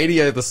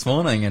radio this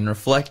morning and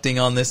reflecting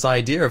on this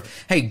idea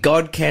of, hey,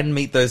 God can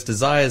meet those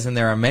desires, and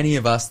there are many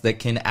of us that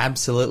can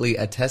absolutely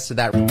attest to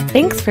that.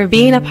 Thanks for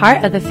being a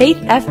part of the Faith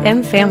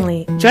FM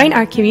family. Join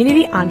our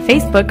community on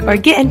Facebook or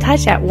get in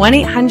touch at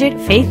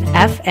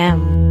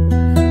 1-800-FAITH-FM.